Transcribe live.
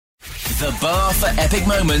The bar for epic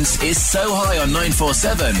moments is so high on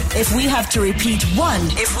 947. If we have to repeat one,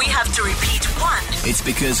 it's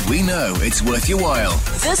because we know it's worth your while.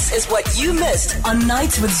 this is what you missed on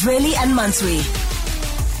Nights with Zweli and Mansui.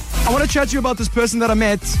 I want to chat to you about this person that I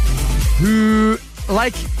met who,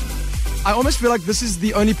 I almost feel like this is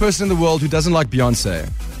the only person in the world who doesn't like Beyonce.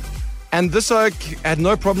 And this oak had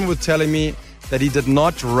no problem with telling me that he did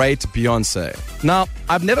not rate Beyonce. Now,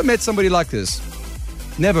 I've never met somebody like this.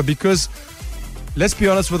 Never, because let's be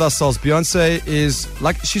honest with ourselves. Beyonce is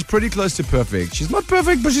she's pretty close to perfect. She's not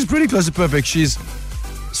perfect, but she's pretty close to perfect. She's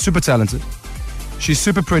super talented. She's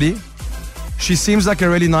super pretty. She seems like a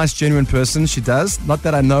really nice, genuine person. She does. Not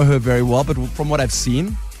that I know her very well, but from what I've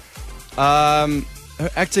seen. Her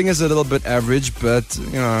acting is a little bit average, but,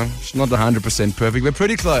 she's not 100% perfect. We're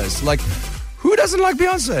pretty close. Who doesn't like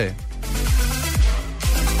Beyonce?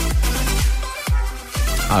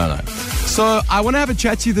 I don't know. So I want to have a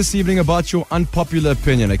chat to you this evening about your unpopular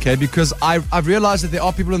opinion, okay? Because I've realized that there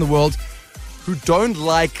are people in the world who don't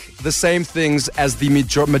like the same things as the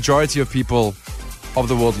majority of people of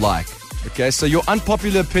the world like, okay? So your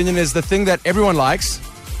unpopular opinion is the thing that everyone likes,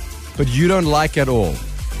 but you don't like at all.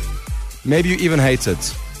 Maybe you even hate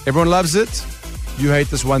it. Everyone loves it. You hate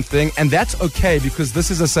this one thing, and that's okay because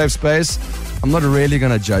this is a safe space. I'm not really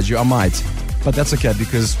going to judge you. I might, but that's okay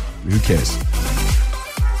because who cares?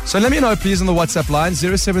 So let me know, please, on the WhatsApp line,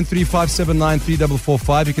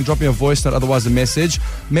 0735793445. You can drop me a voice note, otherwise a message.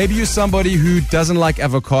 Maybe you're somebody who doesn't like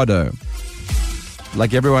avocado.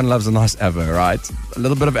 Like everyone loves a nice avo, right? A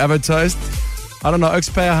little bit of avo toast. I don't know, Oaks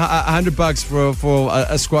pay $100 for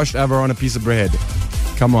a squashed avo on a piece of bread.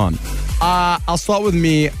 Come on. I'll start with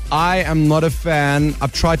me. I am not a fan.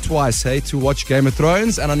 I've tried twice, to watch Game of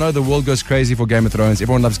Thrones, and I know the world goes crazy for Game of Thrones.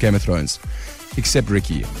 Everyone loves Game of Thrones, except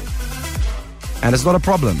Ricky. And it's not a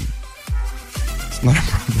problem. It's not a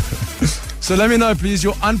problem. So let me know, please,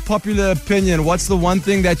 your unpopular opinion. What's the one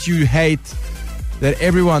thing that you hate that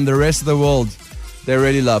everyone, the rest of the world, they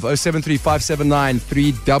really love?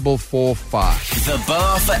 0735793445. The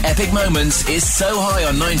bar for epic moments is so high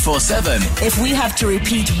on 947. If we have to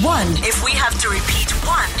repeat one,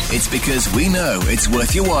 It's because we know it's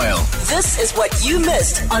worth your while. this is what you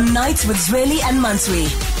missed on Nights with Zweli and Mansui.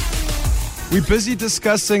 We're busy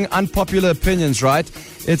discussing unpopular opinions, right?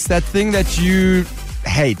 It's that thing that you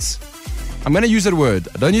hate. I'm going to use that word.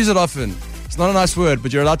 I don't use it often. It's not a nice word,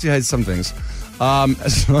 but you're allowed to hate some things.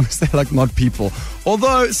 As long as they're not people.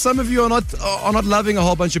 Although some of you are not loving a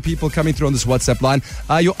whole bunch of people coming through on this WhatsApp line.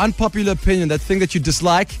 Your unpopular opinion, that thing that you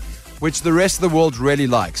dislike, which the rest of the world really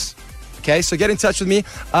likes. Okay, so get in touch with me.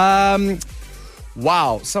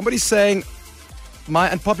 Wow, somebody's saying,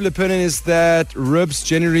 my unpopular opinion is that ribs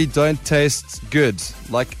generally don't taste good.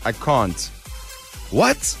 I can't.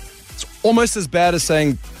 What? It's almost as bad as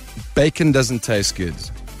saying bacon doesn't taste good.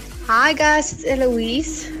 Hi guys, it's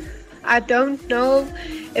Eloise. I don't know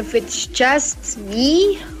if it's just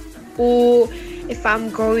me or if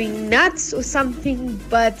I'm going nuts or something,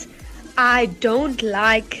 but I don't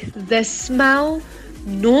like the smell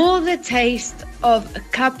nor the taste of a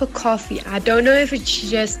cup of coffee. I don't know if it's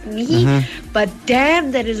just me, but damn,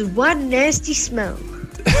 that is one nasty smell.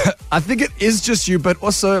 I think it is just you, but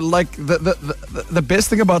also the best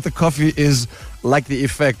thing about the coffee is the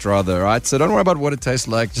effect, rather, right? So don't worry about what it tastes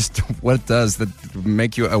like, just what it does that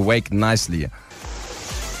make you awake nicely.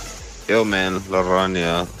 Yo man, Laurent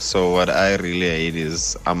here. So what I really hate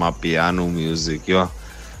is piano music. I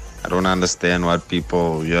don't understand what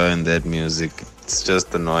people hear in that music. It's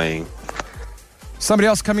just annoying. Somebody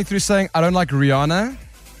else coming through saying, I don't like Rihanna.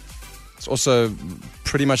 It's also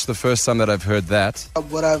pretty much the first time that I've heard that.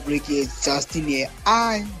 What up, Ricky? It's Justin here.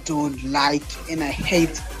 I don't like and I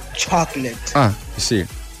hate chocolate.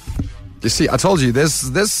 You see, I told you, there's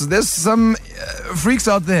some freaks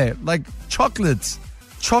out there, chocolate.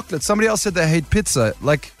 Somebody else said they hate pizza.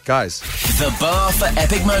 Guys. The bar for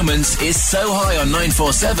epic moments is so high on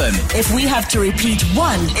 947. If we have to repeat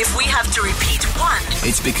one,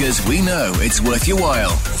 It's because we know it's worth your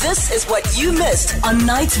while. this is what you missed on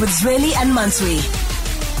Nights with Zweli and Mansui.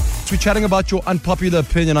 We're chatting about your unpopular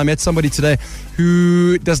opinion. I met somebody today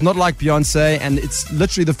who does not like Beyonce, and it's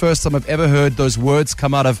literally the first time I've ever heard those words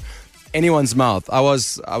come out of anyone's mouth. I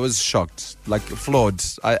was shocked, floored.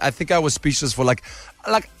 I think I was speechless for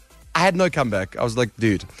I had no comeback. I was like,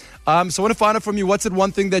 dude. So I want to find out from you, what's that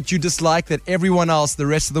one thing that you dislike that everyone else, the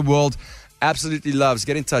rest of the world, absolutely loves?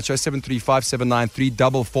 Get in touch,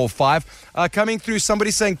 0735793445. Coming through, somebody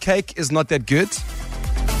saying cake is not that good.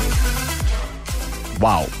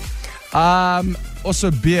 Wow.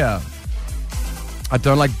 Also beer. I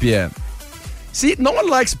don't like beer. See, no one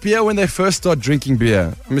likes beer when they first start drinking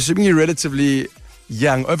beer. I'm assuming you're relatively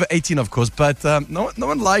young, over 18, of course, but no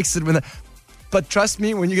one likes it but trust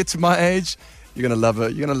me, when you get to my age, you're gonna love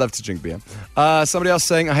it. You're gonna love to drink beer. Somebody else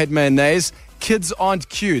saying, I hate mayonnaise. Kids aren't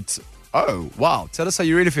cute. Oh, wow. Tell us how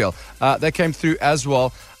you really feel. That came through as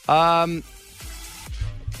well. Let's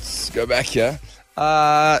go back here.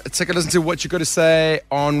 Take a listen to what you got to say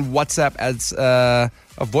on WhatsApp as a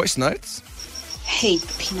voice note. Hate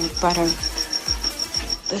peanut butter.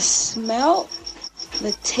 The smell,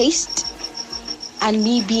 the taste, and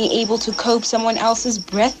me being able to cope someone else's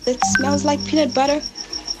breath that smells like peanut butter,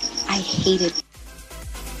 I hate it.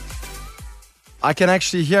 I can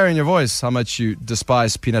actually hear in your voice how much you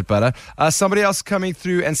despise peanut butter. Somebody else coming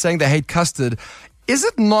through and saying they hate custard. Is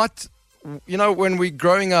it not, when we're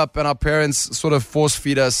growing up and our parents sort of force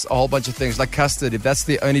feed us a whole bunch of things like custard, if that's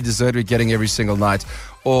the only dessert we're getting every single night,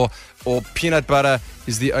 or peanut butter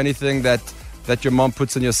is the only thing that your mom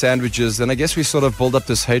puts in your sandwiches, and I guess we sort of build up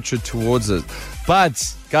this hatred towards it.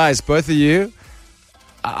 But, guys, both of you,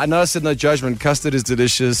 I know I said no judgment. Custard is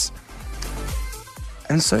delicious.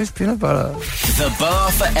 And so is peanut butter. The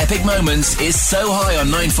bar for epic moments is so high on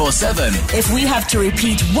 947. If we have to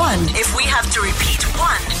repeat one,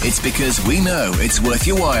 It's because we know it's worth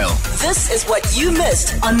your while. this is what you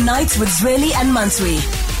missed on Nights with Zweli and Mansui.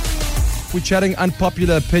 We're chatting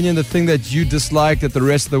unpopular opinion, the thing that you dislike that the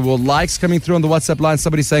rest of the world likes. Coming through on the WhatsApp line,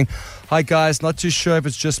 somebody saying, hi guys, not too sure if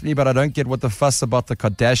it's just me, but I don't get what the fuss about the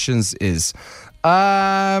Kardashians is.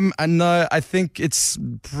 I know, I think it's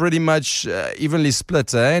pretty much evenly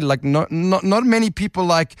split, eh? Like not many people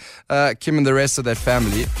like Kim and the rest of that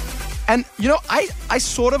family. And, I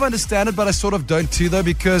sort of understand it, but I sort of don't too, though,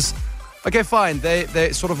 because, okay, fine,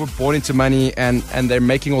 they sort of were born into money and they're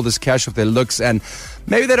making all this cash with their looks, and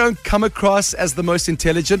maybe they don't come across as the most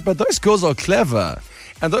intelligent, but those girls are clever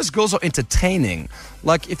and those girls are entertaining.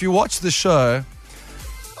 Like, if you watch the show,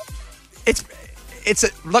 it's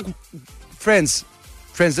like, friends,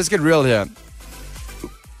 let's get real here.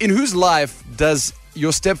 In whose life does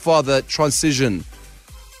your stepfather transition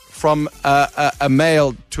from a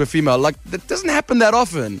male to a female? Like, that doesn't happen that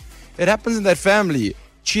often. It happens in that family.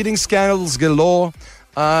 Cheating scandals galore.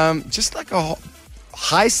 Just like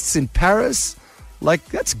heists in Paris. Like,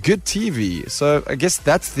 that's good TV. So I guess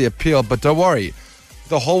that's the appeal. But don't worry.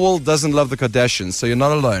 The whole world doesn't love the Kardashians, so you're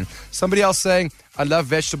not alone. Somebody else saying, I love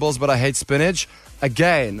vegetables, but I hate spinach.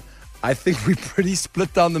 Again, I think we're pretty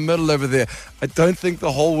split down the middle over there. I don't think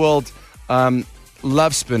the whole world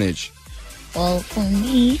loves spinach. Well, for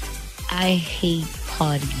me, I hate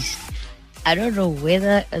parties. I don't know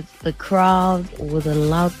whether it's the crowd or the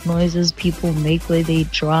loud noises people make when they're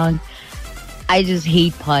drunk. I just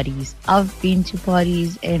hate parties. I've been to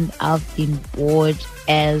parties and I've been bored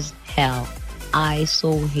as hell. I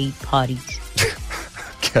so hate parties.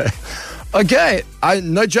 Okay,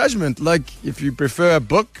 no judgment. Like, if you prefer a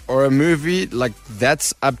book or a movie, like,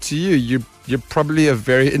 that's up to you. You're probably a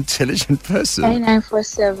very intelligent person.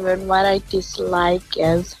 947, what I dislike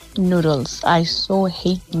is noodles. I so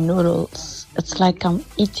hate noodles. It's like I'm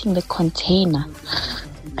eating the container.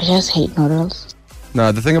 I just hate noodles.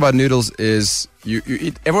 No, the thing about noodles is you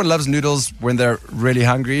eat. Everyone loves noodles when they're really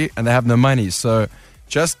hungry and they have no money. So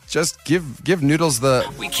just give noodles the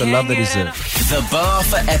love they deserve. The bar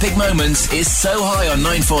for epic moments is so high on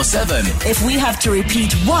 947. If we have to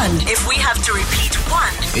repeat one,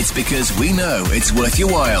 It's because we know it's worth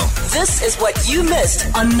your while. this is what you missed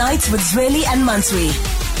on Nights with Zweli and Mansui.